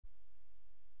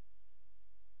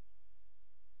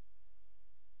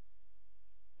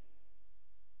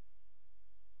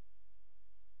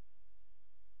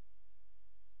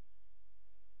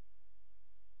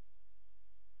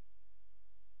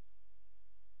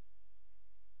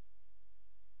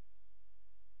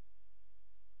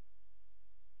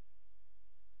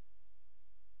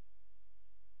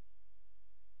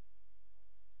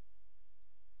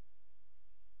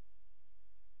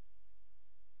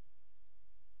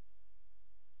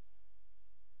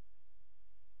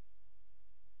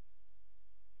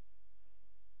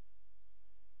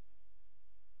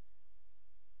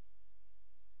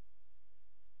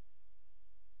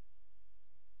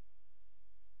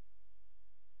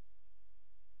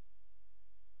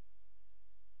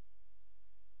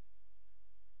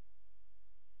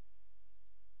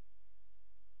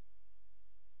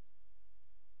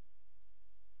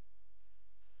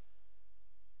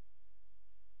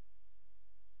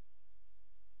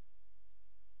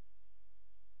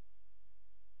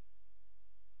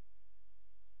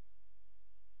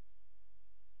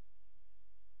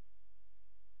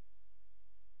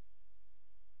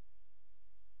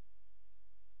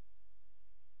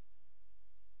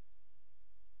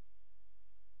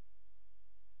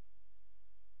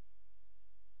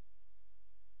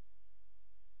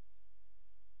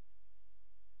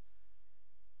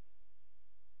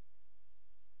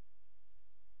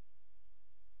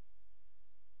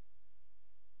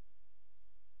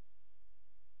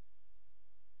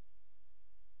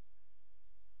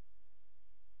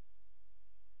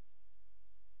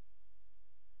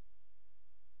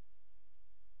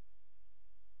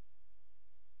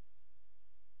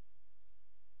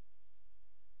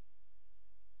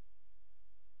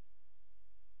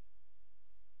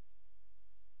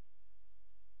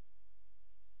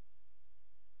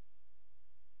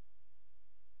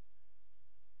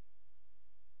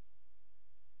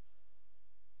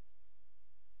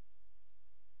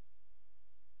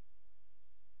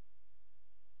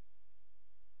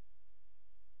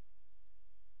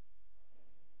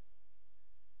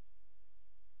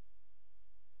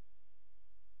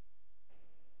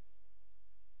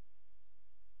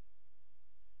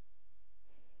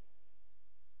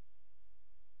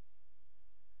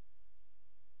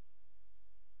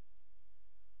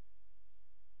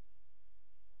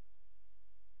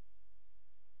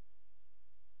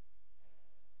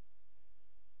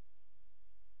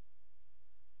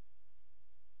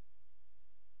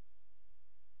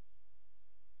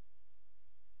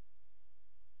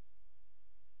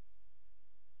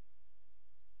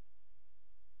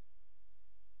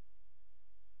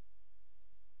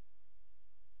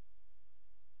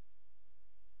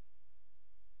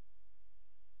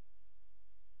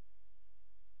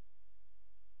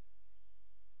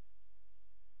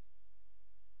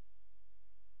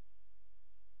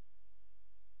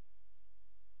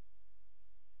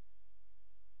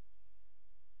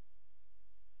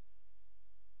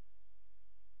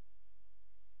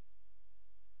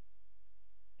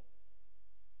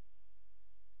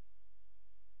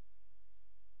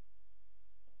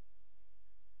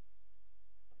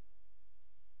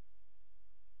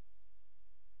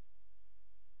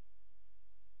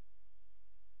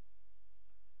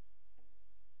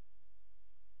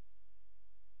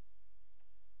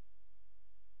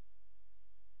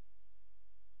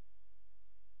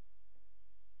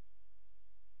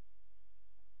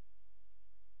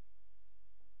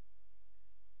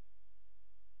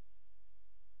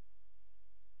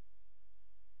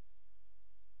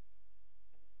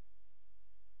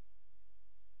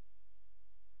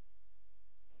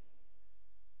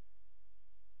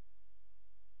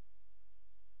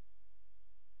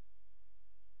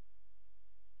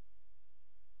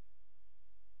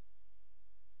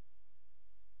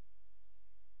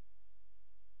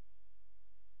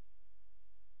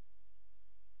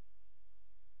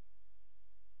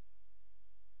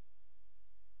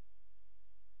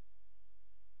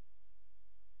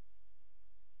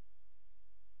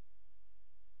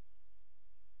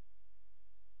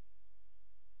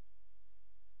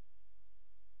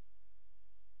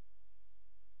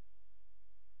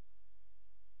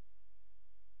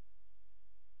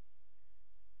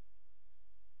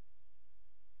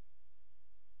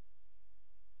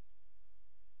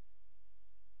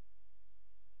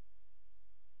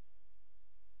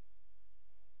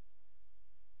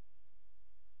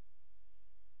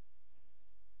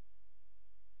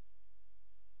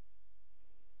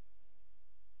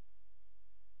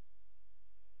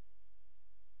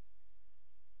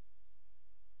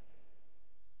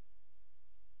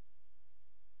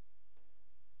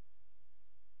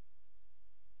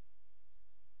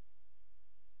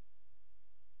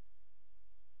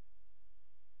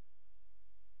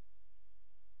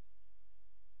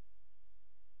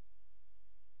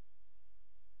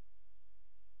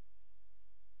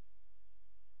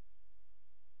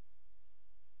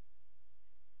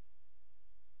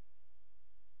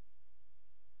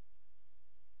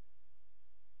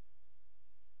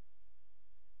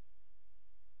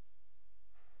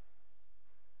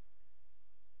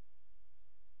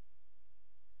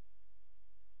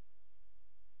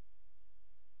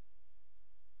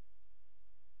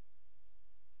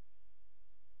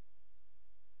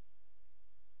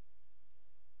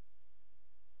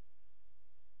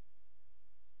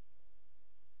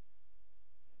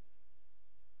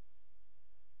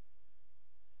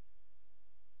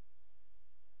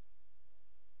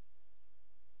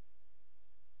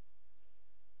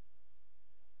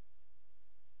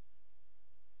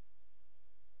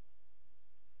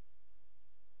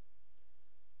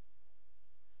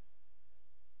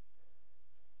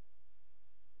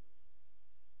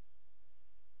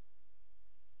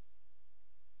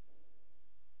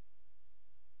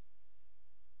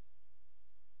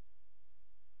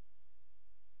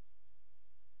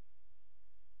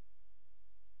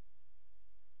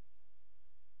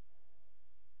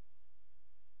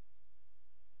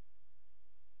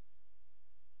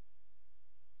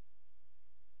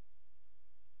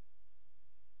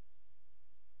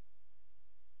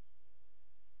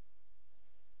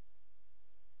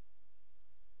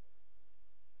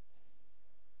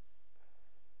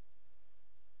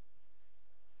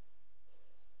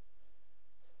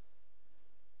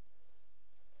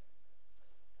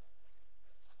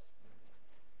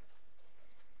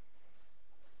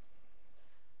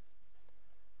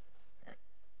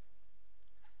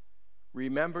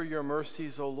Remember your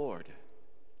mercies, O Lord,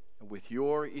 and with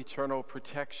your eternal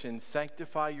protection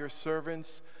sanctify your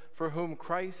servants, for whom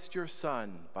Christ your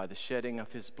Son, by the shedding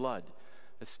of his blood,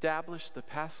 established the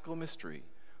paschal mystery,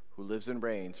 who lives and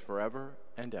reigns forever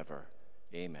and ever.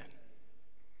 Amen.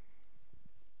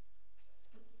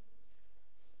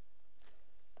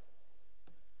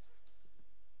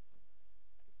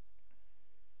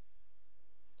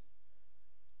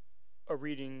 A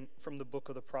reading from the book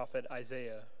of the prophet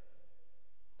Isaiah.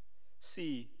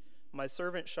 See, my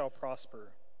servant shall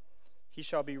prosper. He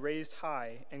shall be raised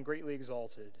high and greatly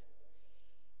exalted.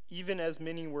 Even as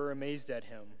many were amazed at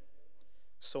him,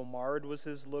 so marred was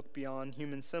his look beyond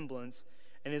human semblance,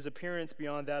 and his appearance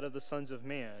beyond that of the sons of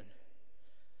man.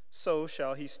 So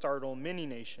shall he startle many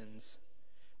nations.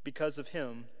 Because of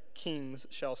him, kings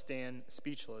shall stand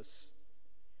speechless.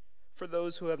 For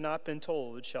those who have not been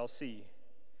told shall see.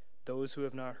 Those who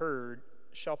have not heard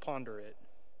shall ponder it.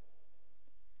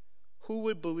 Who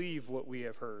would believe what we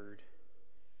have heard?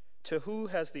 To who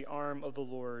has the arm of the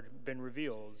Lord been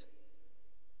revealed?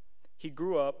 He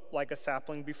grew up like a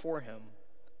sapling before him,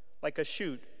 like a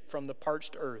shoot from the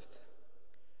parched earth.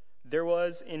 There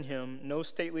was in him no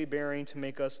stately bearing to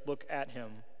make us look at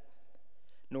him,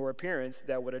 nor appearance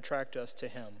that would attract us to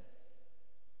him.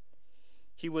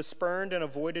 He was spurned and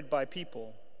avoided by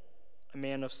people, a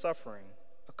man of suffering,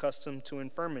 accustomed to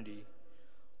infirmity,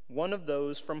 one of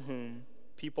those from whom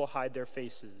people hide their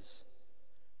faces,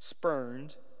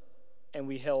 spurned, and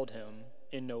we held him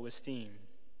in no esteem.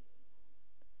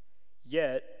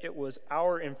 Yet it was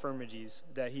our infirmities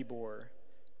that he bore,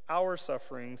 our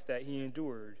sufferings that he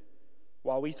endured,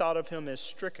 while we thought of him as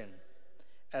stricken,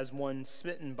 as one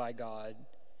smitten by God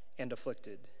and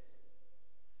afflicted.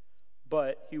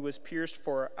 But he was pierced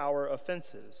for our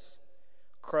offenses,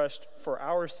 crushed for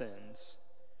our sins.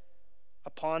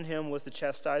 Upon him was the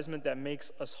chastisement that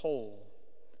makes us whole.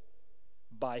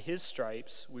 By his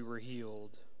stripes we were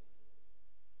healed.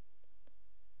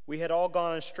 We had all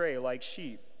gone astray like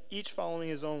sheep, each following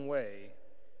his own way,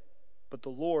 but the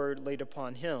Lord laid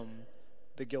upon him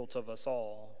the guilt of us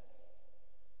all.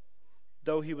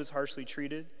 Though he was harshly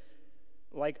treated,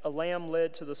 like a lamb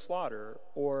led to the slaughter,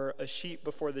 or a sheep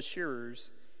before the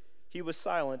shearers, he was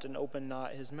silent and opened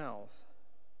not his mouth.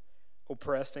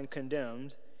 Oppressed and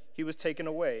condemned, he was taken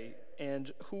away,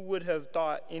 and who would have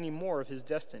thought any more of his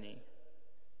destiny?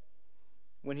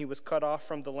 When he was cut off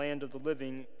from the land of the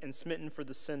living and smitten for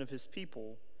the sin of his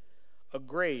people, a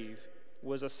grave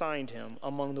was assigned him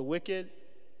among the wicked,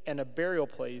 and a burial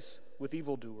place with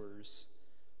evildoers,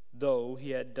 though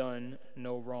he had done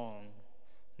no wrong,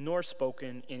 nor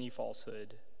spoken any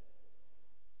falsehood.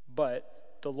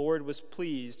 But the Lord was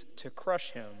pleased to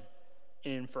crush him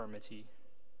in infirmity.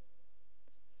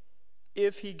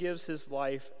 If he gives his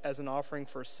life as an offering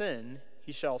for sin,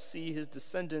 he shall see his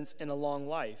descendants in a long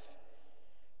life,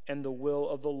 and the will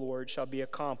of the Lord shall be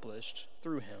accomplished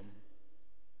through him.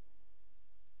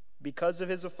 Because of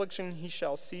his affliction he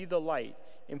shall see the light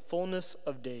in fullness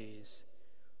of days.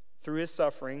 Through his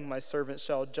suffering my servant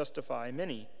shall justify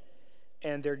many,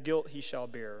 and their guilt he shall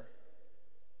bear.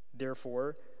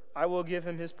 Therefore I will give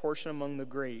him his portion among the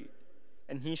great,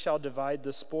 and he shall divide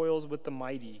the spoils with the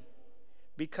mighty,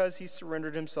 because he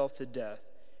surrendered himself to death,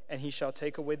 and he shall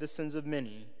take away the sins of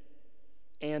many,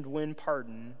 and win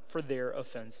pardon for their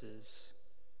offenses.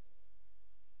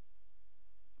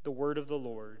 The word of the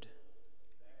Lord.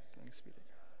 Thanks be to God.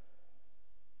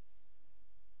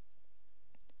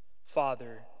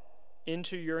 Father,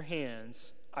 into your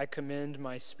hands I commend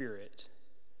my spirit.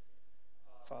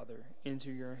 Father,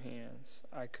 into your hands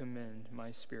I commend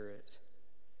my spirit.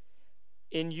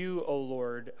 In you, O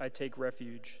Lord, I take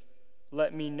refuge.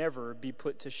 Let me never be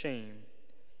put to shame.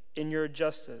 In your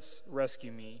justice,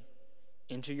 rescue me.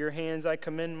 Into your hands I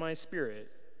commend my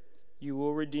spirit. You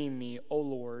will redeem me, O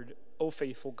Lord, O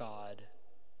faithful God.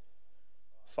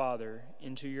 Father,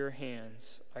 into your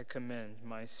hands I commend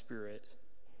my spirit.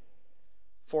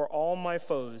 For all my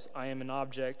foes I am an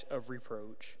object of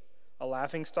reproach, a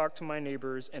laughingstock to my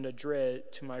neighbors and a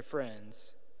dread to my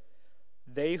friends.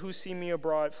 They who see me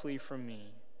abroad flee from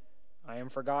me. I am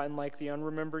forgotten like the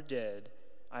unremembered dead.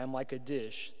 I am like a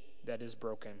dish that is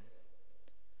broken.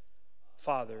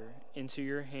 Father, into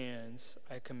your hands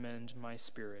I commend my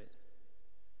spirit.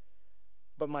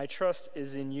 But my trust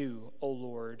is in you, O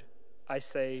Lord. I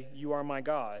say, you are my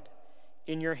God.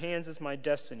 In your hands is my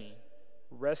destiny.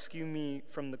 Rescue me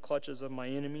from the clutches of my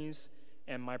enemies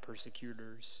and my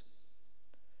persecutors.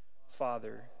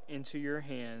 Father, into your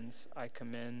hands I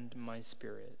commend my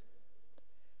spirit.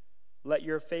 Let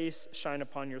your face shine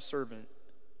upon your servant.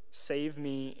 Save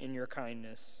me in your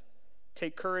kindness.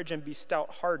 Take courage and be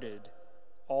stout-hearted.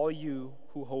 all you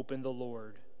who hope in the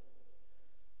Lord.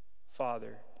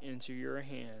 Father, into your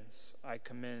hands I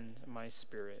commend my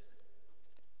spirit.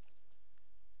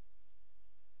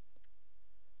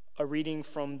 A reading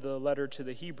from the letter to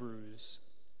the Hebrews.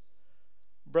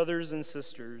 Brothers and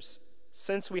sisters,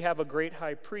 since we have a great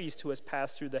high priest who has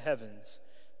passed through the heavens,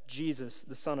 Jesus,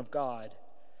 the Son of God,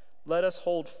 let us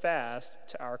hold fast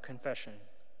to our confession.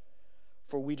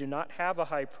 For we do not have a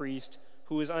high priest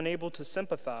who is unable to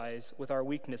sympathize with our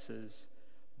weaknesses,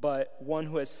 but one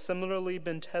who has similarly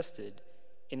been tested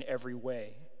in every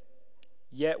way,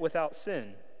 yet without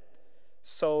sin.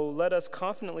 So let us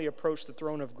confidently approach the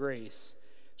throne of grace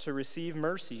to receive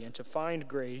mercy and to find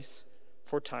grace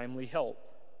for timely help.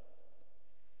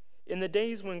 In the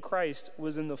days when Christ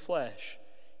was in the flesh,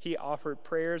 he offered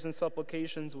prayers and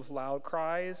supplications with loud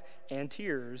cries and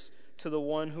tears to the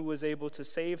one who was able to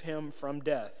save him from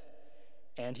death,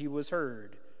 and he was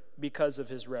heard because of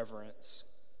his reverence.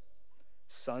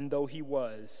 Son though he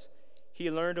was,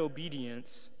 he learned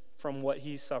obedience from what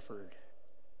he suffered.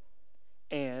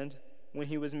 And when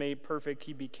he was made perfect,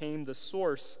 he became the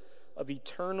source of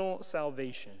eternal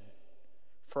salvation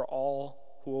for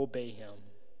all who obey him.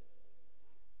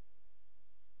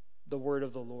 The word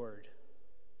of the Lord.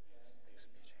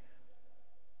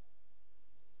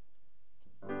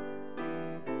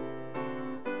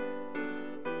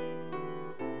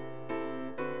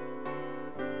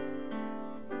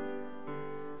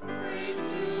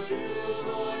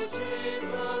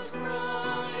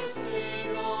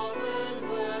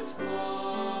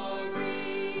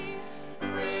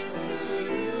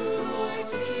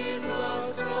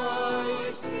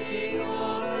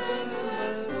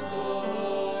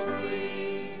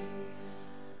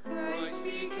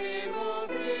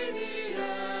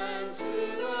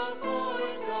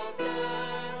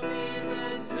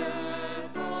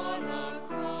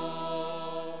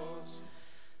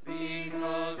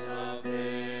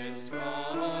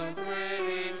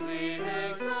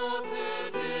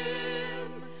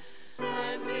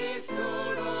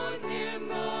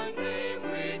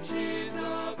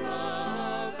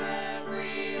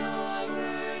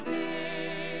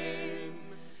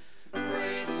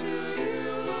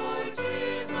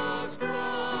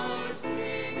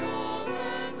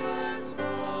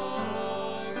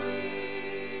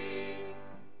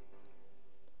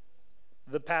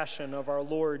 The Passion of our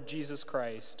Lord Jesus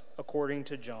Christ, according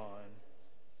to John.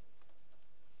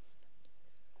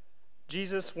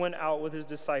 Jesus went out with his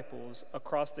disciples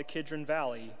across the Kidron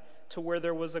Valley to where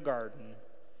there was a garden,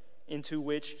 into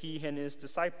which he and his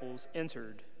disciples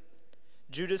entered.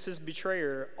 Judas, his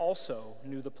betrayer, also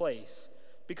knew the place,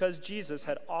 because Jesus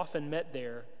had often met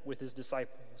there with his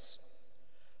disciples.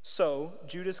 So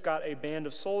Judas got a band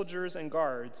of soldiers and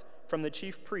guards from the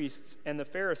chief priests and the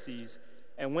Pharisees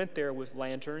and went there with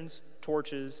lanterns,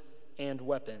 torches, and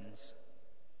weapons.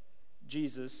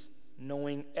 Jesus,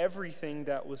 knowing everything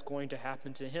that was going to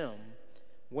happen to him,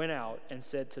 went out and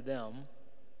said to them,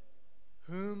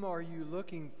 "Whom are you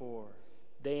looking for?"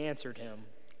 They answered him,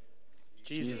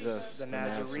 Jesus the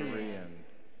Nazarene.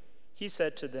 He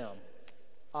said to them,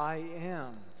 "I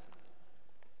am."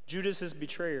 Judas, his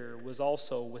betrayer, was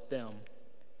also with them.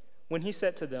 When he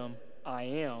said to them, "I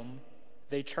am,"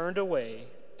 they turned away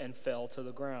and fell to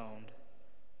the ground.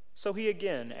 So he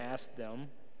again asked them,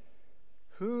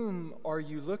 "Whom are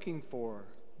you looking for?"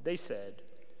 They said,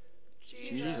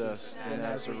 Jesus the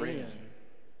Nazarene.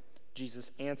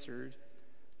 Jesus answered,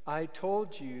 "I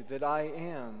told you that I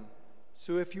am.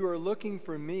 So if you are looking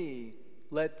for me,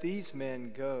 let these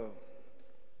men go."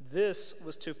 This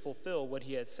was to fulfill what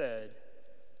he had said,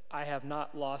 "I have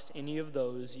not lost any of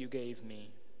those you gave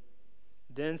me."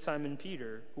 Then Simon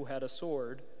Peter, who had a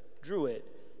sword, drew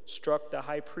it, struck the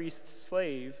high priest's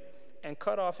slave, and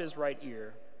cut off his right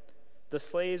ear. The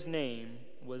slave's name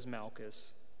was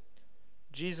Malchus.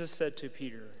 Jesus said to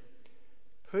Peter,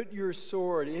 "Put your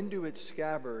sword into its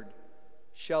scabbard.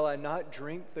 Shall I not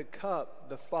drink the cup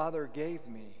the Father gave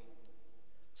me?"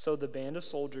 So the band of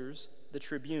soldiers, the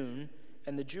tribune,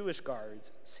 and the Jewish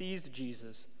guards seized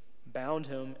Jesus, bound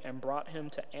him, and brought him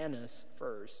to Annas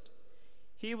first.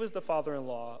 He was the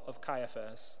father-in-law of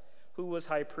Caiaphas, who was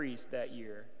high priest that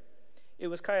year. It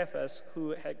was Caiaphas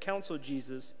who had counseled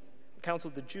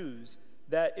the Jews,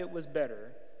 that it was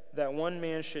better that one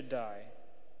man should die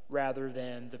rather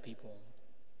than the people.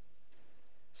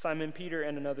 Simon Peter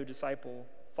and another disciple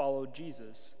followed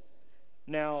Jesus.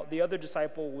 Now the other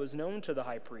disciple was known to the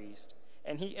high priest,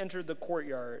 and he entered the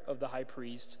courtyard of the high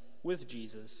priest with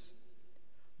Jesus.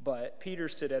 But Peter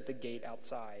stood at the gate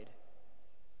outside.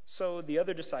 So the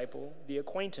other disciple, the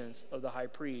acquaintance of the high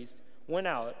priest, went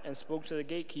out and spoke to the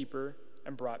gatekeeper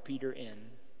and brought Peter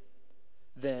in.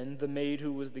 Then the maid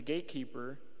who was the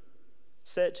gatekeeper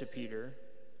said to Peter,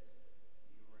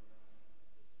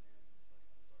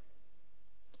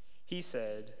 he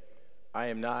said, I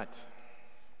am not.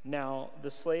 Now the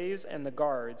slaves and the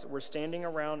guards were standing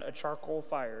around a charcoal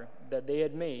fire that they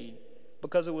had made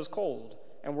because it was cold,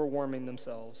 and were warming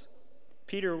themselves.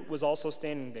 Peter was also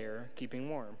standing there, keeping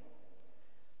warm.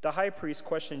 The high priest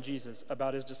questioned Jesus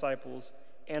about his disciples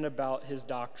and about his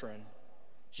doctrine.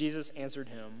 Jesus answered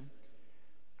him,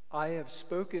 I have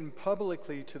spoken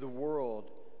publicly to the world.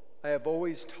 I have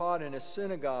always taught in a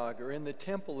synagogue or in the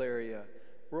temple area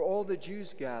where all the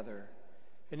Jews gather,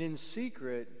 and in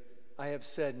secret I have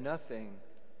said nothing.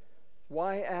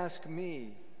 Why ask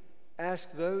me?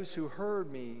 Ask those who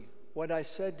heard me what I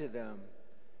said to them.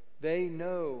 They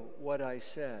know what I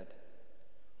said.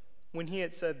 When he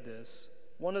had said this,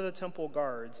 one of the temple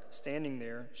guards standing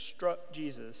there struck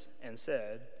Jesus and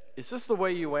said, Is this the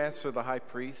way you answer the high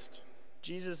priest?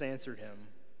 Jesus answered him,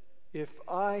 If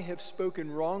I have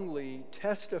spoken wrongly,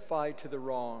 testify to the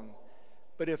wrong.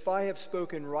 But if I have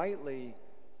spoken rightly,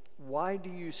 why do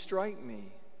you strike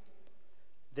me?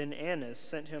 Then Annas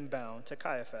sent him bound to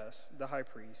Caiaphas, the high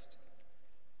priest.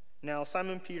 Now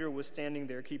Simon Peter was standing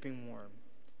there keeping warm.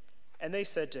 And they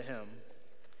said to him,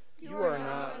 You are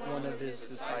not one of his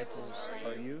disciples,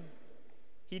 are you?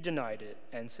 He denied it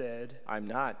and said, I'm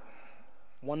not.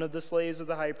 One of the slaves of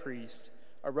the high priest,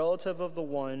 a relative of the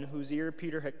one whose ear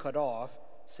Peter had cut off,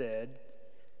 said,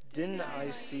 Didn't I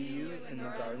see you in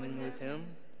the garden with him?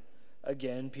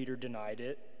 Again Peter denied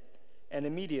it, and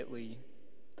immediately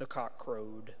the cock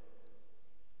crowed.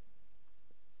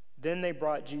 Then they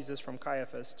brought Jesus from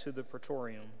Caiaphas to the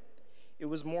praetorium. It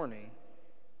was morning,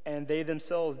 and they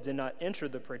themselves did not enter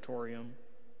the praetorium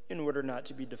in order not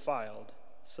to be defiled,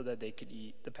 so that they could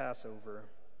eat the Passover.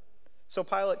 So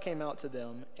Pilate came out to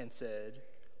them and said,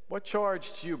 What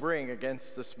charge do you bring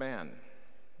against this man?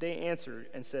 They answered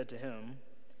and said to him,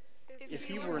 If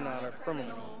he were not a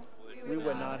criminal, we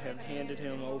would not have handed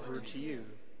him over to you.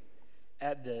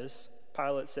 At this,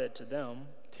 Pilate said to them,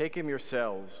 Take him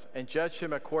yourselves and judge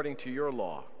him according to your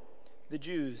law. The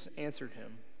Jews answered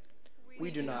him, We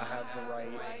do not have the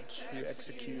right to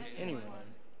execute anyone.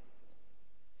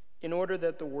 In order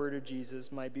that the word of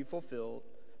Jesus might be fulfilled,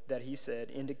 that he said,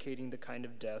 indicating the kind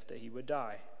of death that he would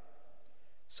die.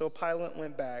 So Pilate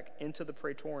went back into the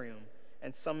praetorium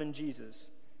and summoned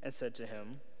Jesus and said to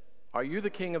him, Are you the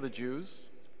king of the Jews?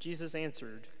 Jesus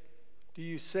answered, Do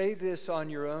you say this on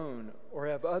your own, or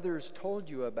have others told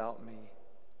you about me?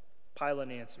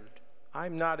 Pilate answered,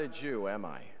 I'm not a Jew, am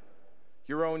I?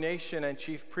 Your own nation and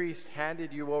chief priest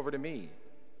handed you over to me.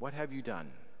 What have you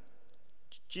done?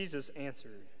 Jesus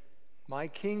answered, My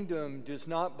kingdom does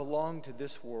not belong to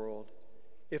this world.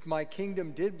 If my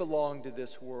kingdom did belong to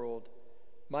this world,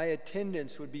 my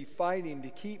attendants would be fighting to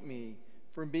keep me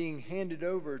from being handed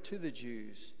over to the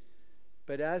Jews.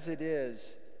 But as it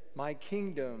is, my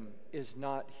kingdom is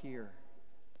not here.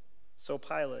 So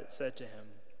Pilate said to him,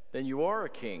 Then you are a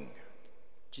king.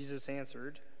 Jesus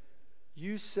answered,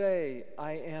 You say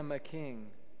I am a king.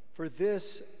 For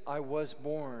this I was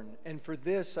born, and for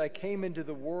this I came into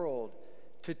the world,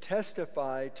 to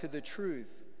testify to the truth.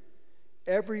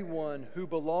 Everyone who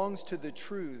belongs to the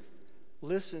truth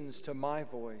listens to my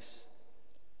voice.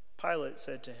 Pilate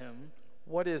said to him,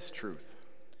 What is truth?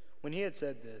 When he had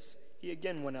said this, he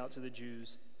again went out to the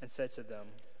Jews and said to them,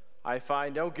 I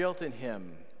find no guilt in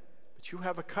him, but you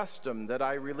have a custom that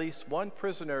I release one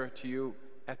prisoner to you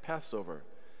at Passover.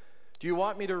 Do you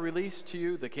want me to release to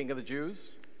you the king of the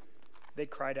Jews? They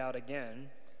cried out again,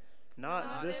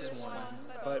 Not this one,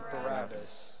 but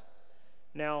Barabbas.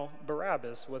 Now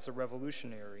Barabbas was a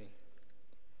revolutionary.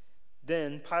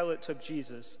 Then Pilate took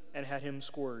Jesus and had him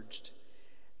scourged.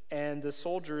 And the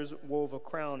soldiers wove a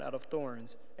crown out of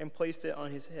thorns and placed it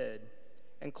on his head,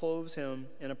 and clothed him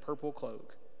in a purple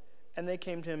cloak. And they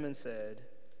came to him and said,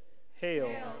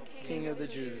 Hail, King of the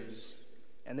Jews!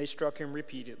 And they struck him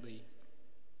repeatedly.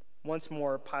 Once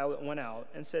more Pilate went out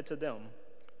and said to them,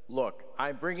 Look,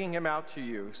 I'm bringing him out to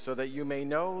you so that you may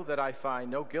know that I find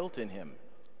no guilt in him.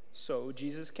 So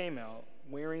Jesus came out,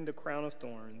 wearing the crown of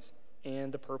thorns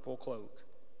and the purple cloak.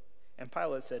 And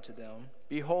Pilate said to them,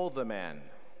 Behold the man.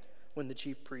 When the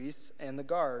chief priests and the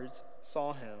guards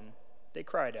saw him, they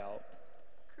cried out,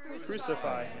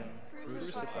 Crucify him!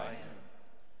 Crucify him!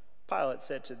 Pilate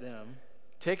said to them,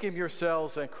 Take him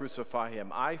yourselves and crucify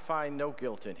him. I find no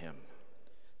guilt in him.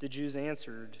 The Jews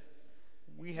answered,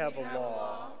 We have a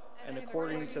law, and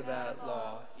according to that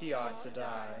law he ought to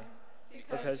die,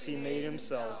 because he made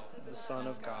himself the Son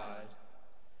of God.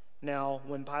 Now,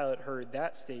 when Pilate heard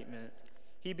that statement,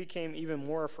 he became even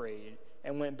more afraid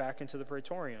and went back into the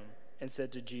praetorium and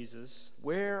said to Jesus,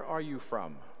 "Where are you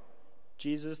from?"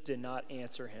 Jesus did not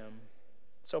answer him.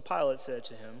 So Pilate said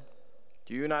to him,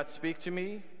 "Do you not speak to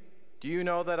me? Do you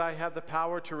know that I have the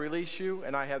power to release you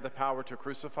and I have the power to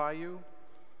crucify you?"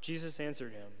 Jesus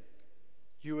answered him,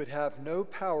 You would have no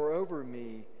power over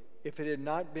me if it had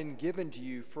not been given to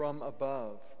you from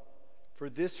above. For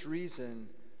this reason,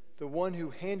 the one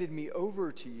who handed me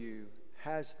over to you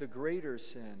has the greater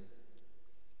sin.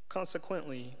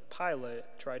 Consequently, Pilate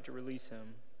tried to release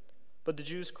him. But the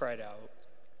Jews cried out,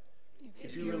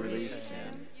 "If you release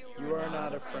him, you are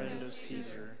not a friend of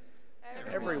Caesar.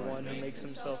 Everyone who makes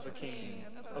himself a king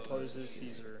opposes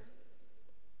Caesar."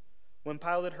 When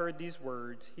Pilate heard these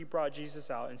words, he brought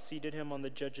Jesus out and seated him on the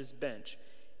judge's bench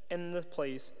in the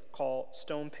place called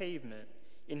Stone Pavement,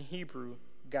 in Hebrew,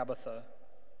 Gabbatha.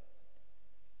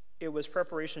 It was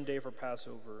preparation day for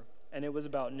Passover, and it was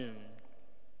about noon.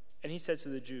 And he said to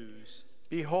the Jews,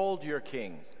 "Behold your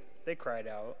king." They cried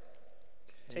out,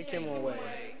 Take him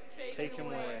away, take him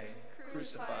away,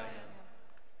 crucify him.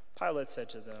 Pilate said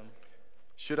to them,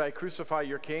 "Should I crucify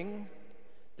your king?"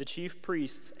 The chief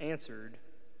priests answered,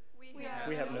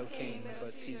 We have no king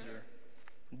but Caesar.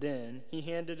 Then he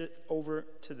handed it over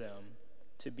to them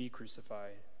to be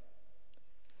crucified.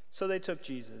 So they took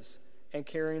Jesus, and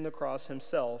carrying the cross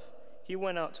himself, he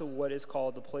went out to what is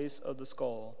called the place of the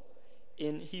skull,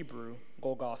 in Hebrew,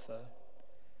 Golgotha.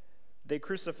 They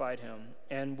crucified him,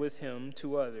 and with him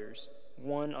 2 others,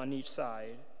 one on each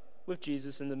side, with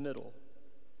Jesus in the middle.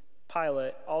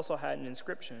 Pilate also had an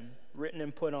inscription written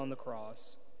and put on the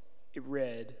cross. It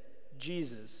read,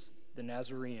 Jesus, the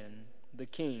Nazarene, the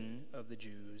King of the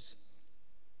Jews.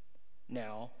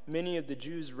 Now, many of the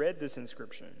Jews read this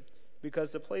inscription,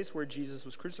 because the place where Jesus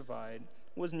was crucified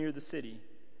was near the city,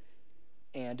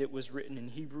 and it was written in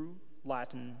Hebrew,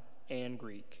 Latin, and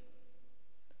Greek.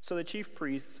 So the chief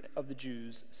priests of the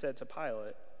Jews said to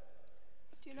Pilate,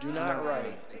 Do not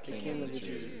write the King of the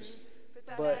Jews,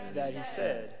 but that he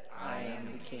said, I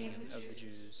am the King of the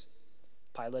Jews.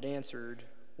 Pilate answered,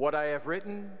 What I have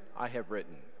written, I have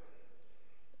written.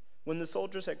 When the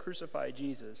soldiers had crucified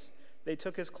Jesus, they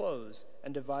took his clothes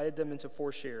and divided them into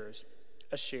 4 shares,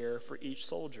 a share for each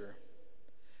soldier.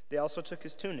 They also took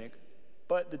his tunic,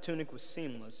 but the tunic was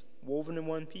seamless, woven in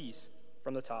one piece,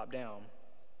 from the top down.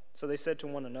 So they said to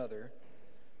one another,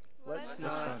 Let's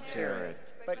not tear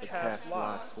it, but cast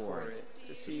lots for it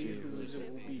to see whose it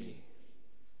will be,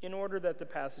 in order that the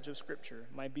passage of Scripture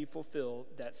might be fulfilled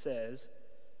that says,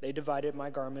 They divided my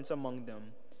garments among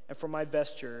them, and for my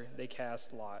vesture they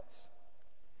cast lots.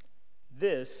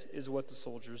 This is what the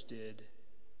soldiers did.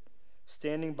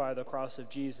 Standing by the cross of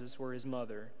Jesus were his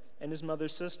mother and his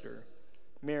mother's sister,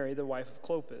 Mary the wife of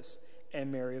Clopas,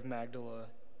 and Mary of Magdala.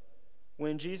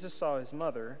 When Jesus saw his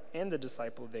mother and the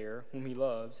disciple there, whom he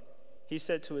loved, he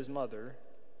said to his mother,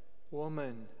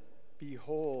 Woman,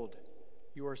 behold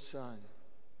your son.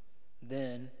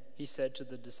 Then he said to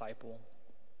the disciple,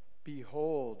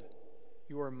 Behold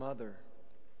your mother.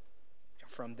 And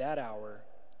from that hour,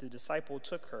 the disciple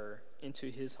took her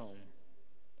into his home.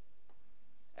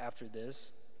 After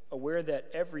this, aware that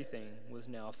everything was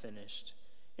now finished,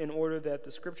 in order that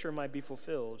the scripture might be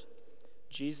fulfilled,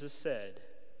 Jesus said,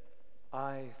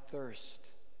 I thirst.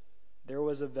 There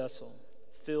was a vessel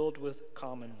filled with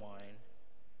common wine.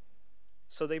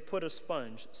 So they put a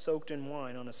sponge soaked in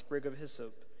wine on a sprig of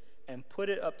hyssop and put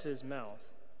it up to his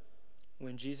mouth.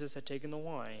 When Jesus had taken the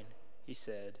wine, he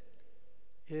said,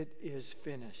 It is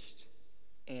finished.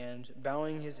 And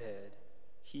bowing his head,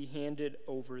 he handed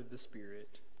over the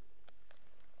Spirit.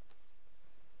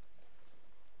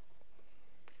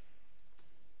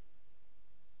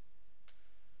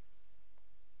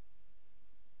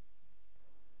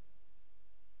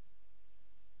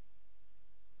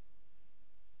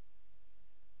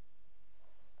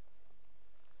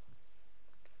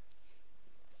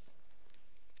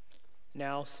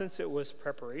 Now, since it was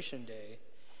preparation day,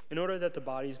 in order that the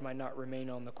bodies might not remain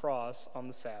on the cross on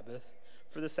the Sabbath,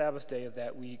 for the Sabbath day of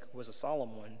that week was a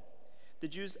solemn one, the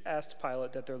Jews asked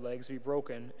Pilate that their legs be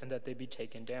broken and that they be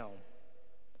taken down.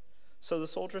 So the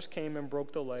soldiers came and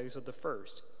broke the legs of the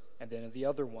first, and then of the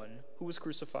other one, who was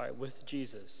crucified with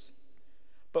Jesus.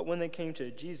 But when they came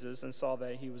to Jesus and saw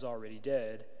that he was already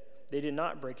dead, they did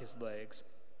not break his legs,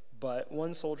 but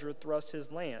one soldier thrust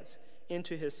his lance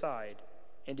into his side,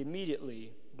 and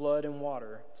immediately blood and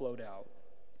water flowed out.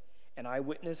 An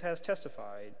eyewitness has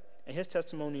testified, and his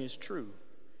testimony is true.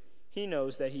 He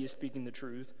knows that he is speaking the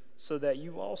truth, so that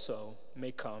you also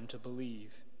may come to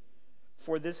believe.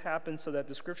 For this happened so that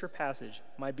the scripture passage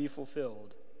might be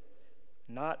fulfilled.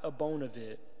 Not a bone of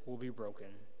it will be broken.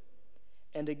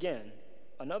 And again,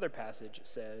 another passage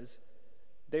says,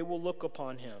 they will look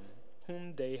upon him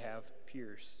whom they have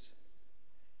pierced."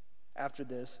 After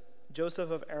this, Joseph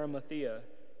of Arimathea,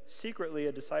 secretly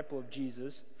a disciple of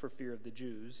Jesus for fear of the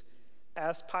Jews,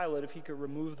 asked Pilate if he could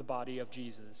remove the body of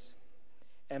Jesus,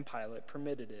 and Pilate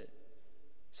permitted it.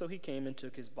 So he came and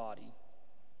took his body.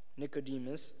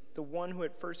 Nicodemus, the one who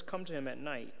had first come to him at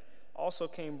night, also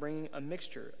came bringing a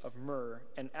mixture of myrrh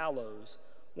and aloes,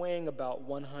 weighing about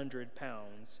 100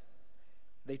 pounds.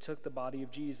 They took the body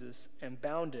of Jesus and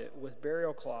bound it with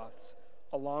burial cloths,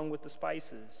 along with the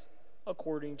spices,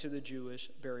 according to the Jewish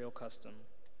burial custom.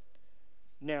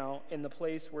 Now, in the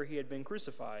place where he had been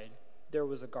crucified, there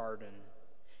was a garden,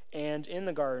 and in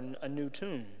the garden a new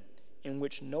tomb, in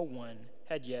which no one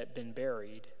had yet been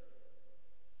buried.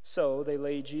 So they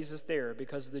laid Jesus there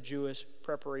because of the Jewish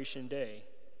preparation day,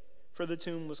 for the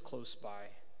tomb was close by.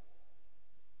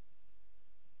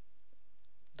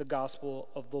 The Gospel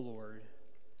of the Lord.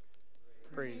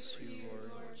 Praise to you,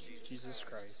 Lord Jesus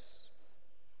Christ.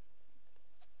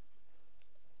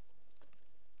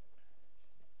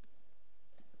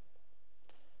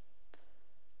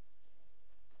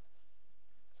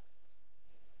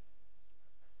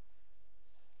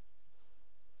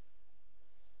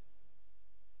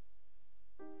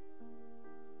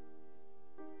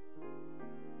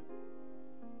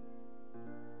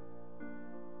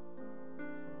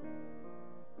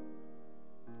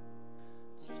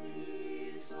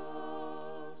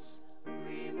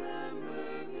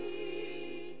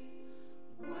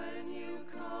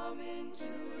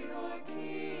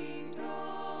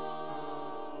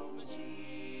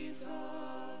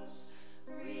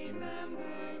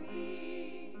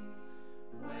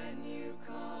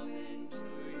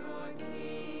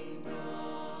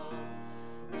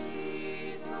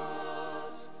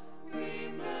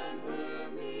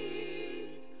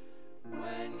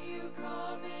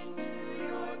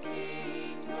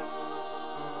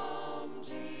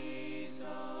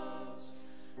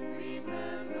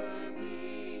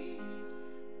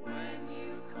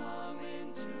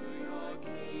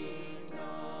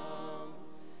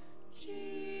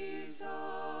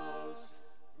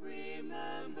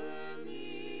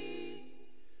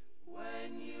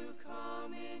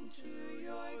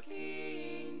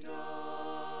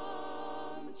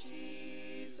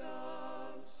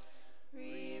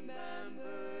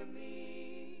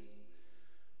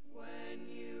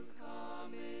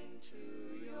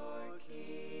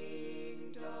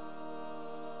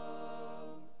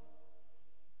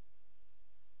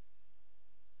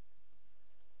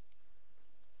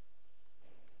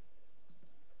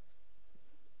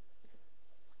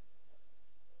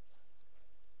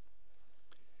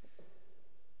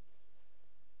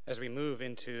 As we move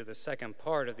into the second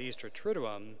part of the Easter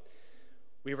Triduum,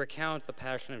 we recount the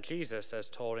Passion of Jesus as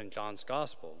told in John's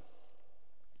Gospel.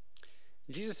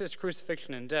 Jesus'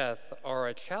 crucifixion and death are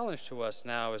a challenge to us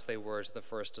now as they were to the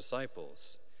first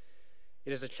disciples.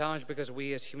 It is a challenge because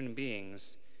we as human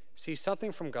beings see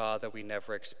something from God that we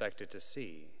never expected to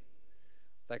see,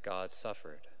 that God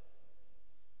suffered.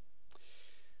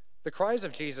 The cries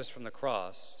of Jesus from the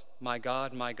cross, my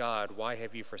God, why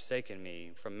have you forsaken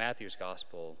me?" from Matthew's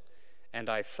Gospel, and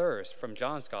 "I thirst" from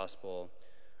John's Gospel,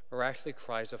 are actually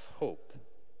cries of hope.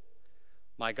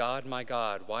 My God,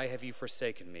 why have you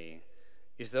forsaken me?"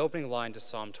 is the opening line to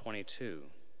Psalm 22.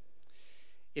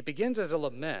 It begins as a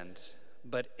lament,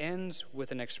 but ends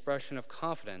with an expression of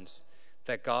confidence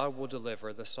that God will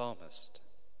deliver the psalmist.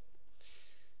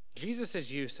 Jesus'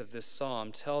 use of this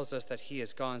psalm tells us that he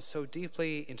has gone so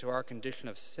deeply into our condition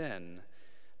of sin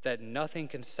that nothing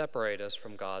can separate us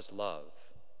from God's love.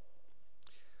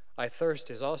 "I thirst"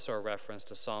 is also a reference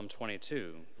to Psalm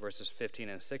 22, verses 15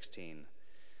 and 16.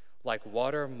 "Like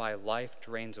water, my life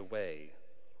drains away.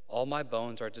 All my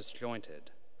bones are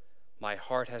disjointed. My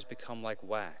heart has become like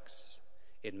wax.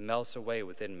 It melts away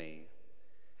within me.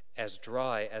 As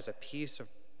dry as a piece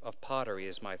of pottery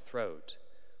is my throat.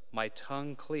 My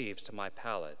tongue cleaves to my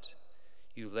palate.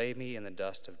 You lay me in the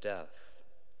dust of death."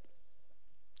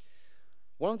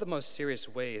 One of the most serious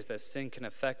ways that sin can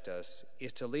affect us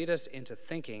is to lead us into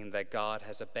thinking that God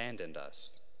has abandoned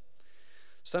us.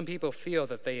 Some people feel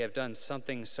that they have done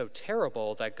something so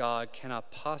terrible that God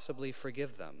cannot possibly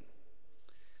forgive them.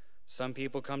 Some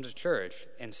people come to church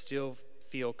and still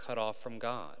feel cut off from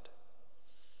God.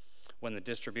 When the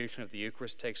distribution of the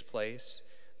Eucharist takes place,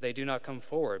 they do not come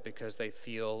forward because they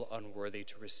feel unworthy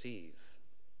to receive.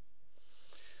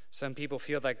 Some people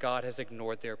feel that God has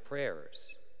ignored their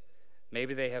prayers.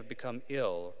 Maybe they have become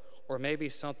ill, or maybe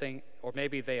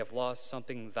they have lost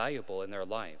something valuable in their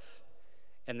life,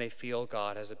 and they feel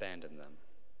God has abandoned them.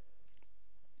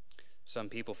 Some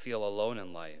people feel alone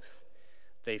in life.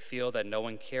 They feel that no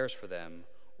one cares for them,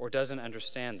 or doesn't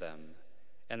understand them,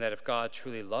 and that if God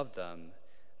truly loved them,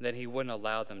 then he wouldn't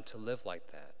allow them to live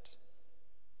like that.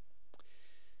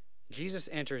 Jesus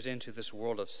enters into this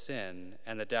world of sin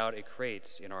and the doubt it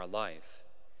creates in our life.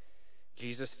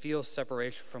 Jesus feels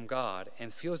separation from God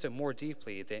and feels it more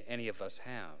deeply than any of us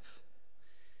have.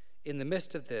 In the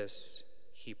midst of this,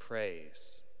 he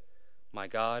prays, my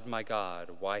God,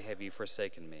 why have you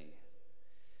forsaken me?"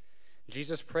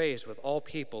 Jesus prays with all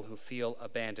people who feel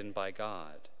abandoned by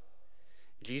God.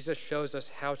 Jesus shows us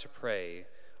how to pray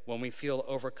when we feel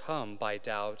overcome by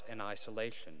doubt and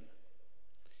isolation.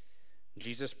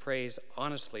 Jesus prays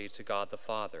honestly to God the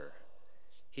Father.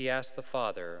 He asks the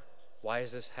Father, "Why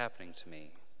is this happening to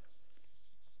me?"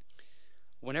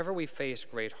 Whenever we face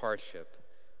great hardship,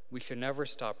 we should never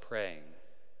stop praying.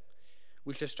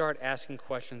 We should start asking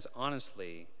questions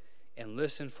honestly and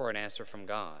listen for an answer from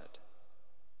God.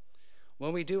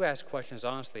 When we do ask questions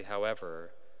honestly,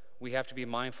 however, we have to be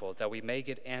mindful that we may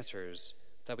get answers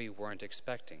that we weren't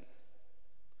expecting.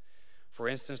 For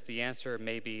instance, the answer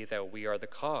may be that we are the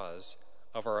cause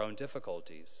of our own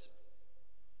difficulties.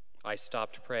 I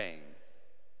stopped praying.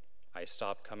 I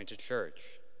stopped coming to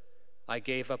church. I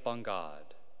gave up on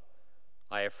God.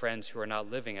 I have friends who are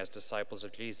not living as disciples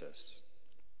of Jesus.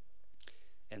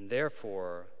 And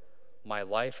therefore, my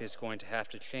life is going to have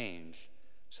to change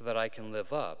so that I can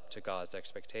live up to God's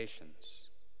expectations.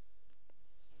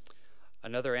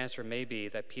 Another answer may be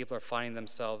that people are finding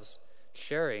themselves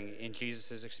sharing in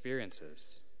Jesus'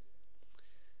 experiences.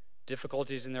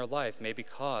 Difficulties in their life may be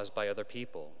caused by other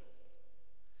people.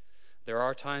 There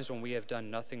are times when we have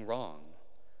done nothing wrong,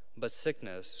 but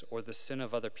sickness or the sin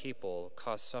of other people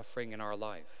cause suffering in our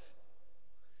life.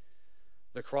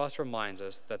 The cross reminds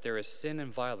us that there is sin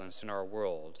and violence in our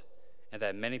world, and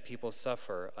that many people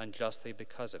suffer unjustly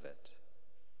because of it.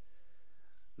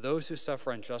 Those who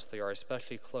suffer unjustly are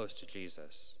especially close to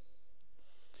Jesus.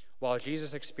 While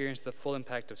Jesus experienced the full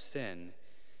impact of sin,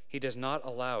 he does not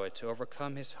allow it to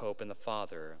overcome his hope in the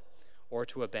Father or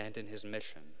to abandon his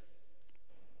mission.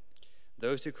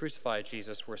 Those who crucified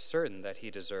Jesus were certain that he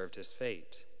deserved his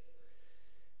fate.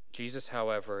 Jesus,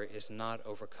 however, is not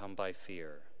overcome by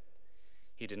fear.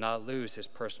 He did not lose his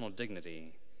personal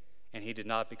dignity, and he did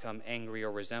not become angry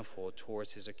or resentful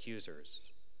towards his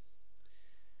accusers.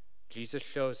 Jesus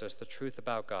shows us the truth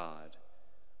about God,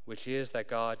 which is that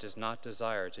God does not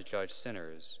desire to judge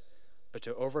sinners, but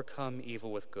to overcome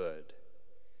evil with good.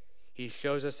 He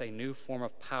shows us a new form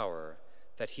of power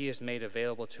that he has made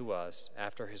available to us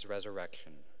after his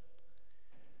resurrection.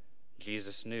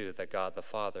 Jesus knew that God the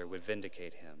Father would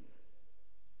vindicate him.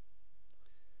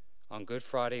 On Good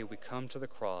Friday, we come to the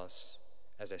cross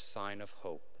as a sign of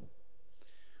hope.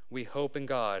 We hope in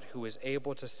God, who is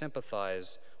able to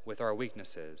sympathize with our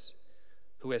weaknesses,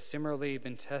 who has similarly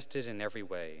been tested in every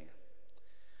way.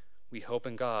 We hope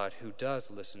in God, who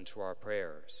does listen to our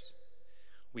prayers.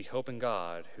 We hope in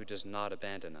God, who does not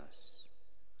abandon us.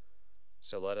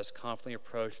 So let us confidently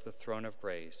approach the throne of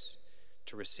grace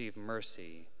to receive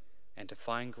mercy and to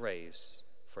find grace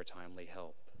for timely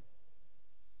help.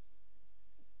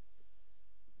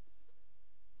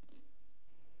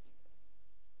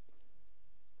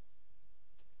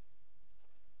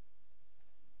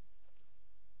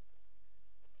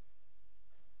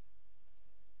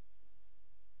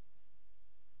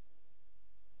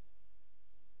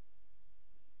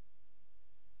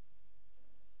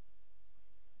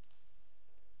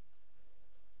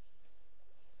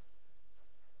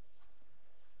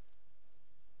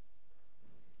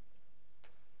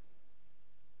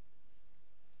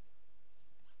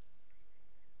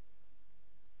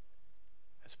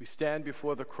 As we stand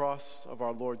before the cross of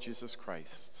our Lord Jesus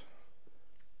Christ,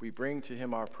 we bring to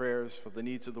him our prayers for the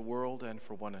needs of the world and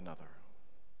for one another.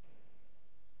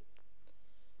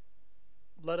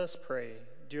 Let us pray,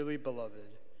 dearly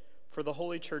beloved, for the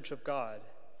Holy Church of God,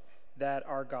 that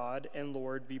our God and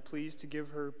Lord be pleased to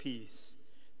give her peace,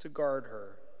 to guard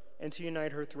her, and to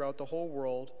unite her throughout the whole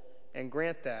world, and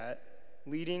grant that,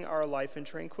 leading our life in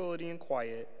tranquility and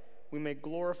quiet, we may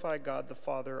glorify God the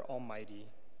Father Almighty.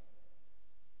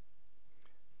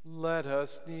 Let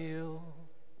us kneel.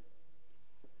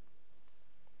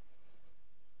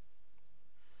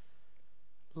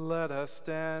 Let us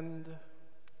stand.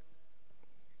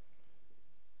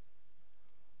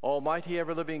 Almighty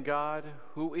ever-living God,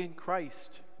 who in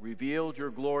Christ revealed your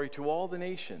glory to all the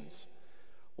nations,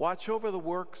 watch over the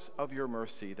works of your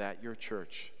mercy, that your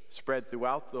church, spread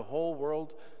throughout the whole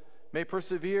world, may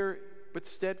persevere with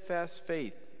steadfast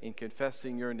faith in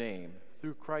confessing your name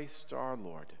through Christ our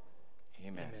Lord.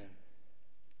 Amen. Amen.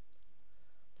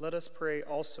 Let us pray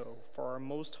also for our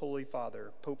most holy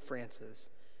Father, Pope Francis,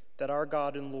 that our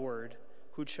God and Lord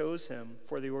who chose him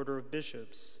for the order of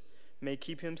bishops, may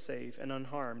keep him safe and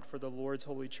unharmed for the Lord's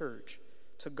holy church,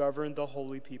 to govern the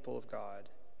holy people of God.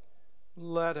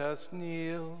 Let us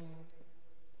kneel.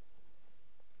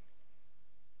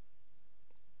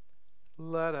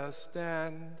 Let us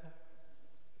stand.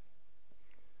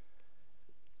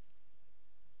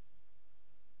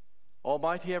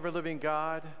 Almighty ever-living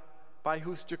God, by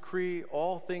whose decree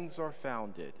all things are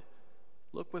founded,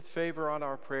 look with favor on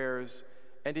our prayers,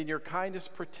 and in your kindness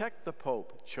protect the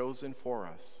Pope chosen for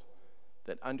us,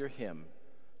 that under him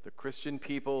the Christian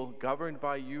people, governed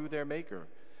by you, their Maker,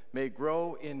 may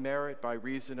grow in merit by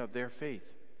reason of their faith,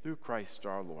 through Christ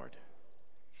our Lord.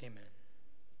 Amen.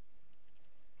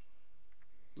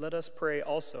 Let us pray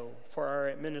also for our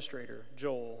administrator,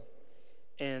 Joel,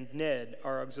 and Ned,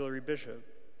 our auxiliary bishop,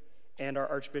 and our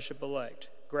Archbishop-elect,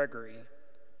 Gregory,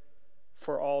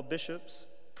 for all bishops,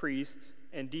 priests,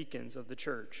 and deacons of the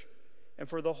church, and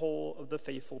for the whole of the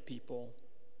faithful people.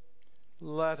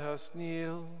 Let us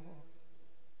kneel.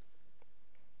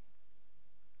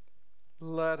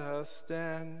 Let us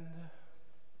stand.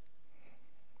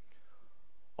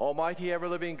 Almighty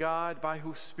ever-living God, by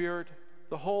whose Spirit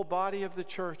the whole body of the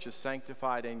church is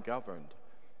sanctified and governed,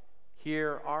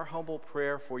 hear our humble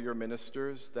prayer for your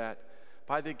ministers, that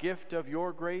by the gift of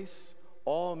your grace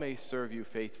all may serve you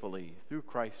faithfully, through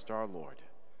Christ our Lord.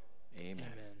 Amen.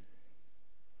 Amen.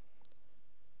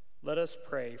 Let us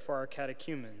pray for our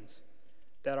catechumens,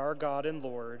 that our God and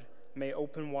Lord may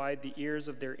open wide the ears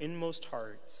of their inmost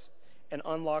hearts and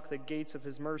unlock the gates of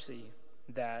his mercy,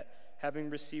 that, having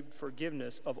received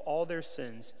forgiveness of all their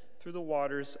sins through the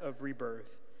waters of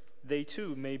rebirth, they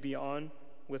too may be one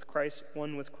with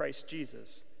Christ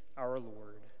Jesus, our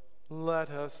Lord. Let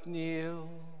us kneel.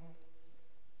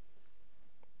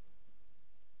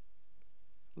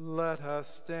 Let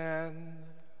us stand.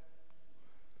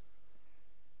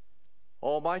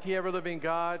 Almighty ever-living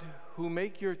God, who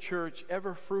make your church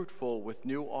ever fruitful with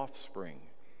new offspring,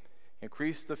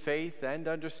 increase the faith and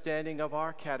understanding of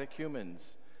our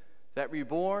catechumens, that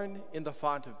reborn in the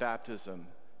font of baptism,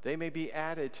 they may be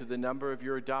added to the number of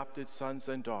your adopted sons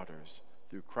and daughters,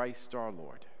 through Christ our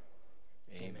Lord.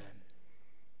 Amen.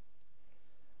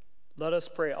 Let us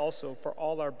pray also for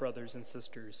all our brothers and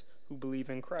sisters who believe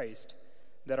in Christ,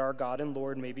 that our God and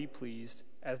Lord may be pleased,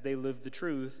 as they live the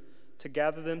truth, to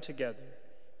gather them together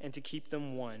and to keep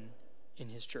them one in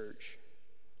his church.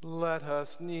 Let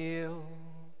us kneel.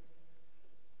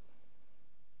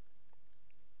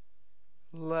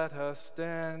 Let us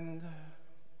stand.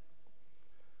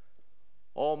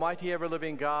 Almighty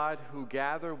ever-living God, who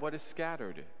gather what is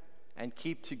scattered and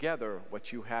keep together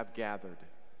what you have gathered,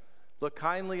 look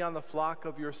kindly on the flock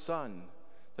of your Son,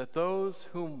 that those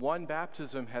whom one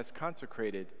baptism has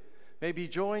consecrated may be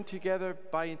joined together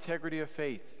by integrity of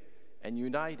faith and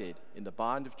united in the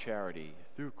bond of charity,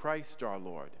 through Christ our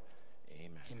Lord.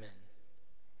 Amen. Amen.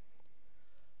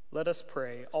 Let us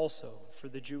pray also for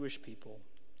the Jewish people,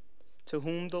 to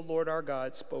whom the Lord our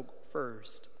God spoke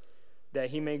first, that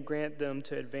he may grant them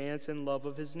to advance in love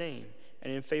of his name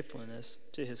and in faithfulness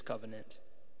to his covenant.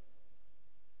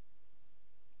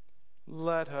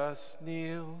 Let us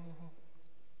kneel.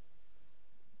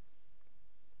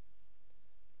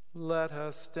 Let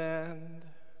us stand.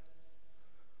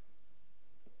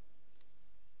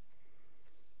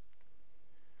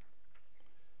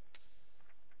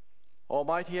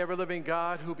 Almighty ever-living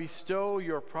God, who bestow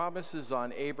your promises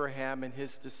on Abraham and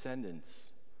his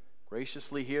descendants,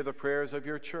 graciously hear the prayers of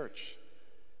your church,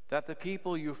 that the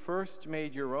people you first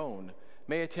made your own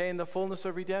may attain the fullness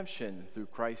of redemption through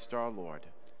Christ our Lord.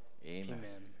 Amen.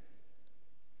 Amen.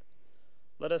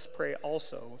 Let us pray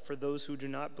also for those who do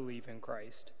not believe in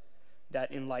Christ,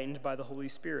 that enlightened by the Holy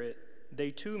Spirit,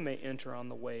 they too may enter on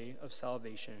the way of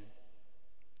salvation.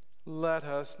 Let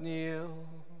us kneel.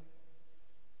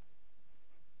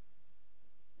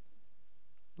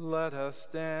 Let us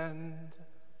stand.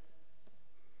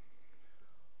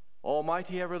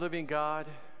 Almighty ever-living God,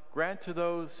 grant to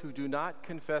those who do not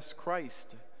confess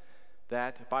Christ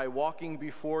that by walking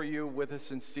before you with a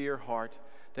sincere heart,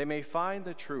 they may find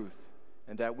the truth,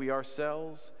 and that we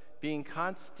ourselves, being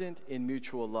constant in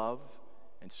mutual love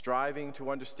and striving to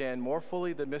understand more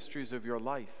fully the mysteries of your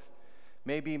life,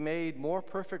 may be made more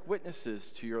perfect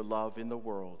witnesses to your love in the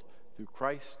world, through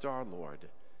Christ our Lord.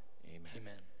 Amen.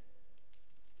 Amen.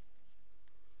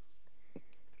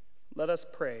 Let us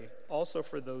pray also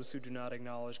for those who do not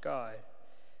acknowledge God,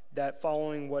 that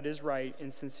following what is right in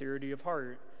sincerity of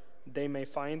heart, they may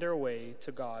find their way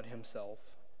to God himself.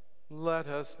 Let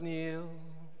us kneel.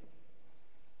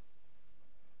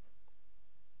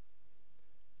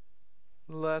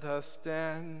 Let us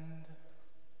stand.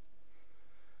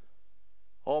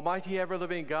 Almighty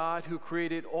ever-living God, who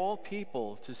created all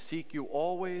people to seek you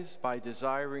always by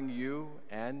desiring you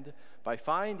and by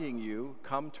finding you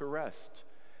come to rest,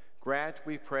 grant,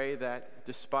 we pray, that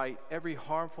despite every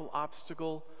harmful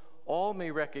obstacle, all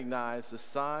may recognize the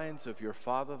signs of your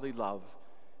fatherly love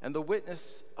and the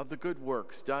witness of the good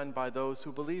works done by those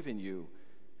who believe in you,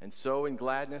 and so in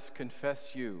gladness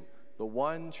confess you, the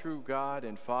one true God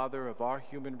and Father of our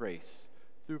human race,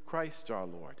 through Christ our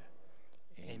Lord.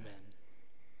 Amen.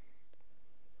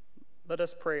 Let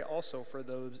us pray also for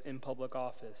those in public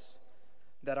office,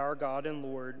 that our God and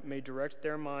Lord may direct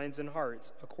their minds and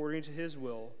hearts according to his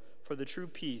will for the true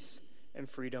peace and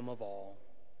freedom of all.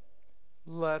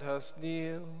 Let us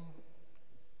kneel.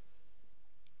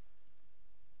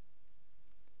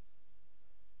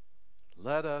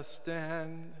 Let us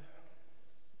stand.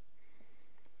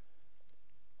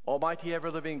 Almighty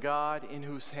ever-living God, in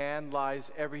whose hand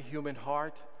lies every human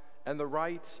heart and the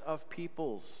rights of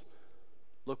peoples,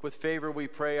 look with favor, we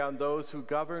pray, on those who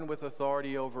govern with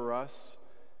authority over us,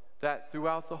 that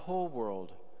throughout the whole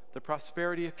world, the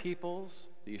prosperity of peoples,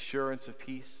 the assurance of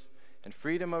peace, and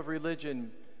freedom of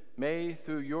religion may,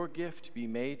 through your gift, be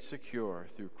made secure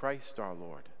through Christ our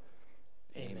Lord.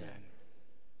 Amen.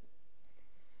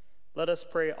 Let us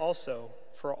pray also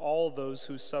for all those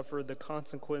who suffer the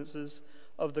consequences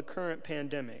of the current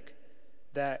pandemic,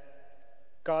 that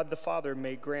God the Father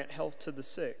may grant health to the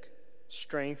sick,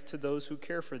 strength to those who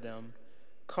care for them,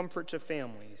 comfort to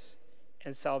families,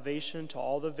 and salvation to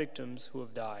all the victims who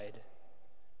have died.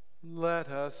 Let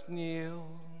us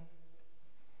kneel.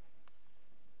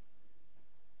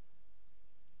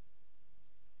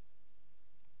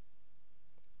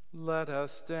 Let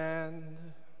us stand.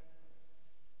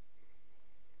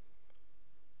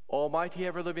 Almighty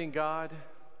ever-living God,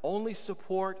 only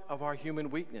support of our human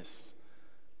weakness,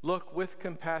 look with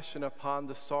compassion upon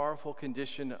the sorrowful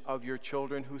condition of your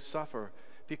children who suffer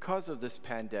because of this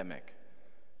pandemic.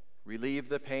 Relieve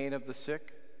the pain of the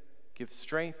sick, give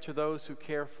strength to those who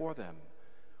care for them.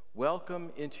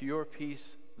 Welcome into your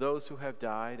peace those who have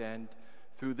died, and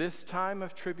through this time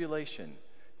of tribulation,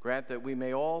 grant that we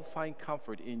may all find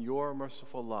comfort in your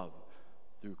merciful love.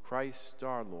 Through Christ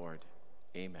our Lord.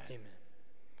 Amen. Amen.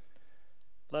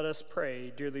 Let us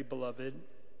pray, dearly beloved,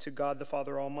 to God the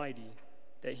Father Almighty,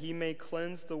 that he may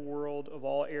cleanse the world of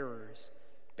all errors,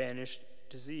 banish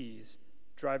disease,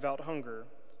 drive out hunger,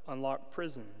 unlock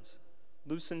prisons,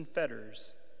 loosen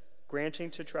fetters, granting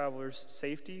to travelers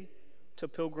safety, to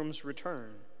pilgrims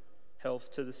return, health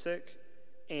to the sick,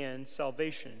 and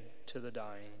salvation to the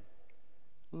dying.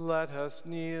 Let us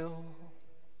kneel.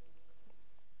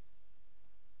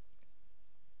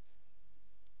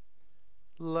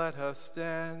 Let us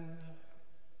stand.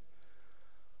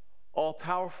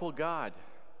 All-powerful God,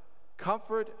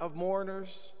 comfort of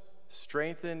mourners,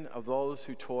 strengthen of those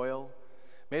who toil,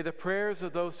 may the prayers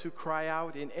of those who cry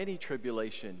out in any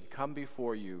tribulation come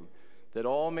before you, that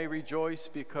all may rejoice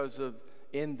because of,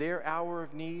 in their hour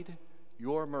of need,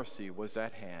 your mercy was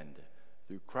at hand.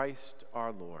 Through Christ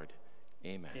our Lord.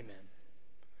 Amen. Amen.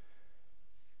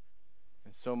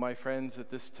 And so, my friends, at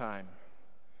this time,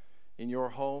 in your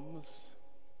homes,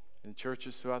 in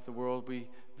churches throughout the world, we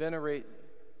venerate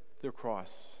the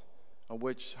cross on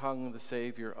which hung the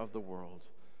Savior of the world.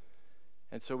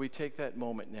 And so we take that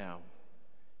moment now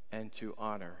and to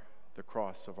honor the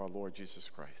cross of our Lord Jesus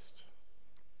Christ.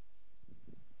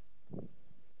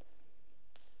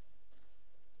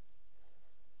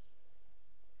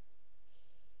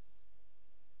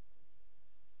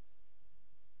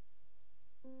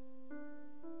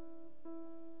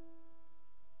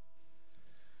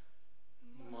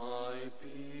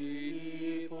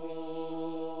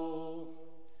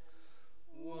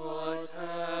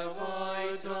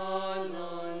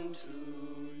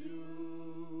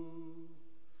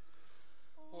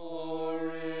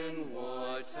 Or in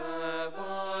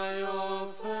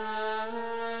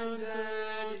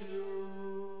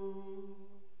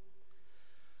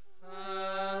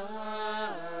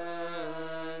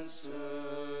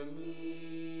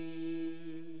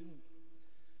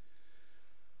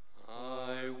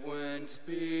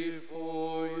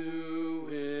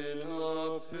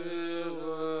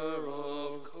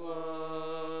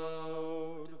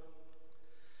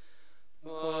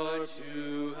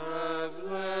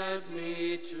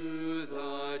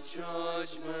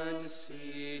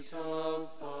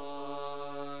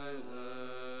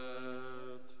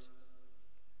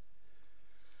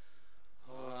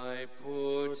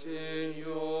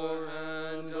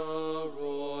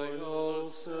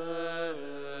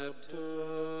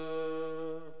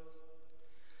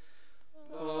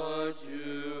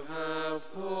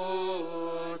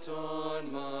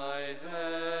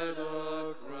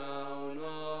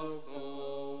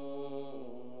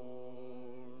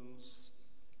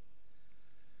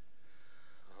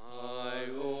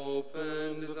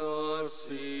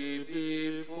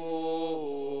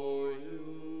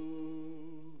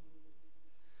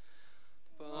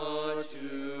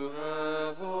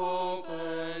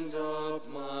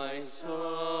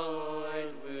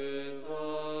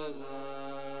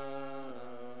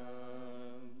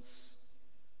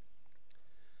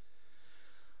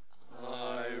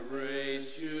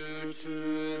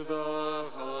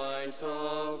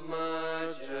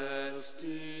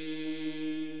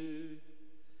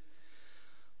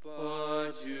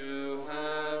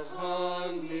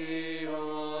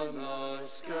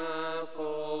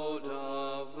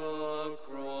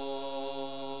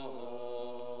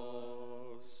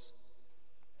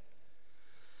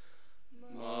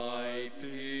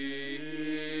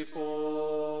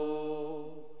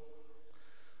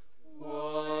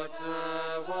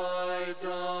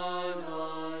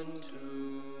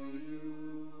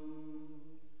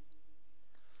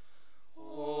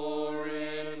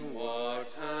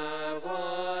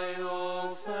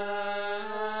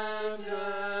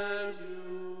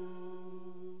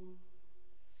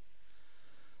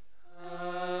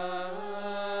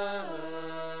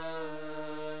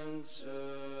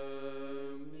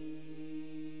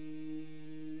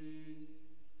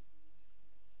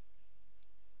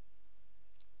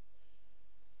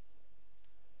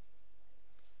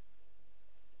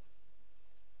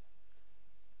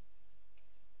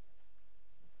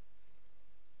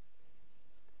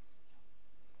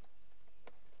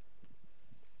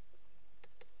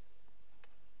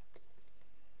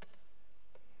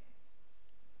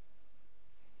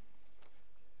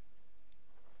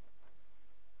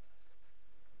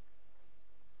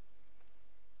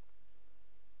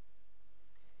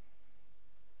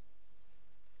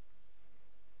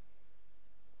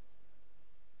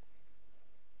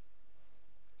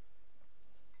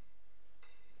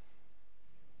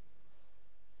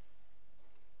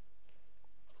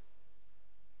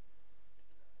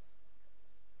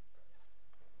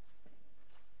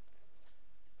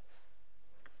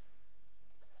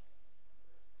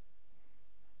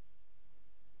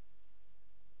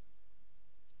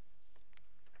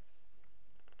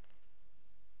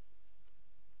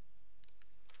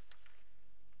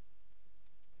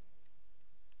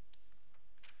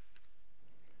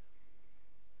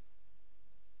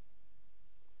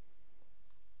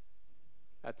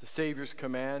the Savior's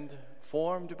command,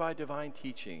 formed by divine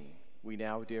teaching, we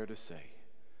now dare to say,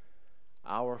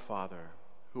 Our Father,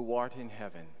 who art in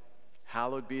heaven,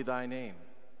 hallowed be thy name.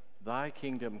 Thy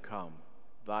kingdom come,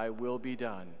 thy will be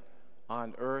done,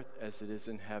 on earth as it is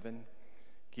in heaven.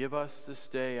 Give us this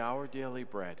day our daily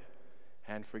bread,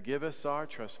 and forgive us our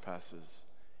trespasses,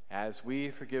 as we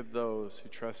forgive those who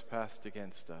trespass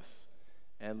against us.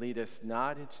 And lead us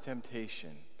not into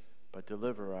temptation, but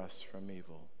deliver us from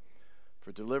evil.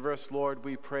 For deliver us, Lord,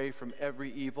 we pray, from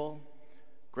every evil.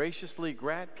 Graciously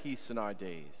grant peace in our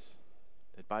days,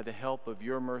 that by the help of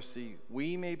your mercy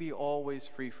we may be always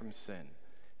free from sin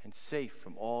and safe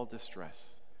from all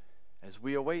distress, as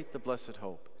we await the blessed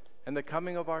hope and the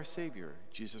coming of our Savior,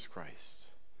 Jesus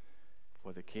Christ.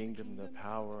 For the kingdom, the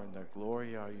power, and the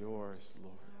glory are yours,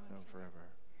 Lord, now and forever.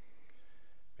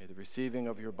 May the receiving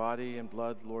of your body and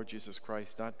blood, Lord Jesus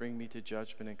Christ, not bring me to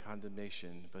judgment and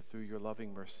condemnation, but through your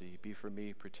loving mercy be for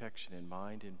me protection in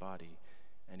mind and body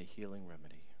and a healing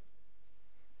remedy.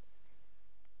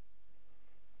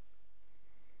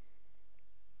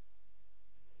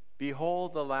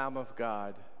 Behold the Lamb of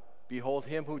God. Behold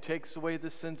him who takes away the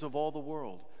sins of all the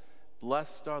world.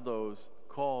 Blessed are those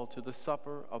called to the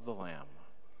supper of the Lamb.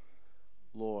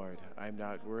 Lord, I am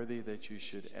not worthy that you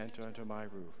should enter under my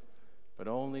roof, but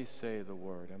only say the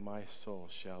word, and my soul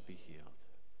shall be healed.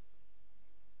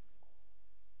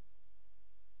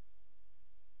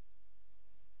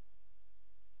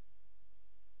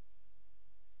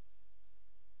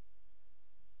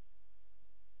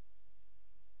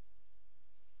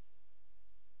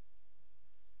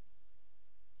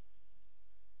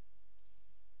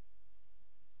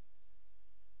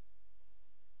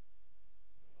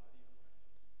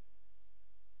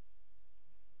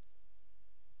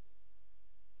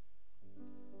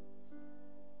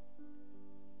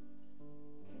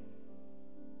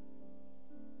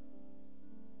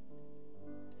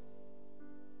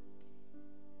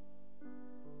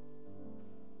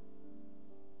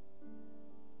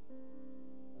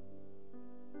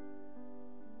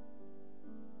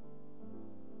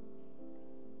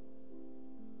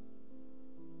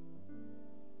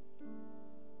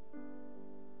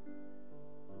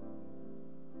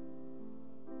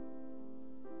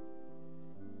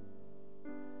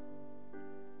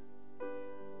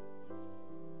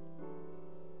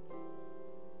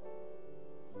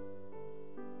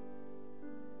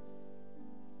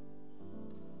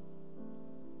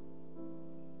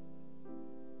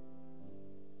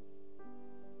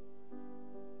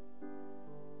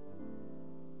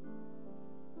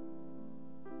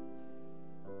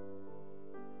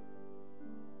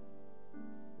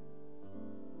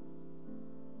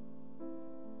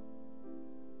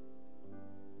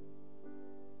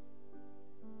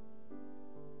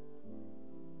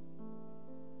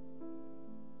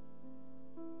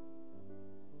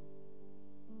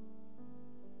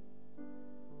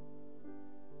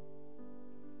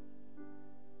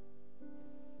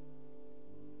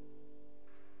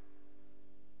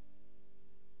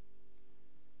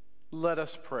 Let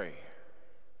us pray.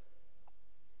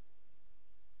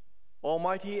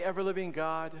 Almighty, ever-living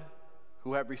God,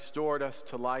 who have restored us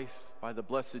to life by the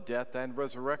blessed death and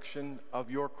resurrection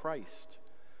of your Christ,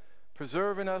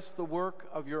 preserve in us the work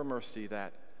of your mercy,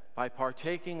 that, by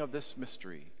partaking of this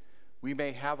mystery, we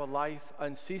may have a life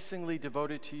unceasingly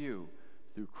devoted to you,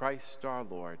 through Christ our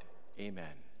Lord.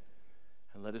 Amen.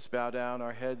 And let us bow down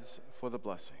our heads for the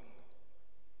blessing.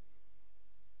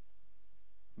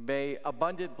 May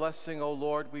abundant blessing, O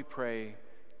Lord, we pray,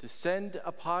 descend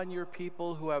upon your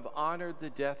people who have honored the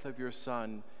death of your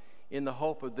Son in the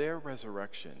hope of their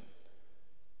resurrection.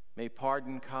 May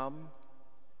pardon come,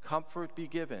 comfort be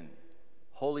given,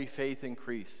 holy faith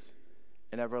increase,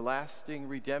 and everlasting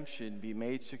redemption be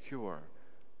made secure,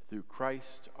 through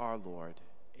Christ our Lord.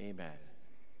 Amen.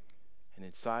 And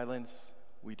in silence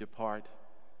we depart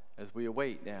as we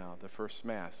await now the first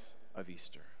Mass of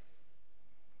Easter.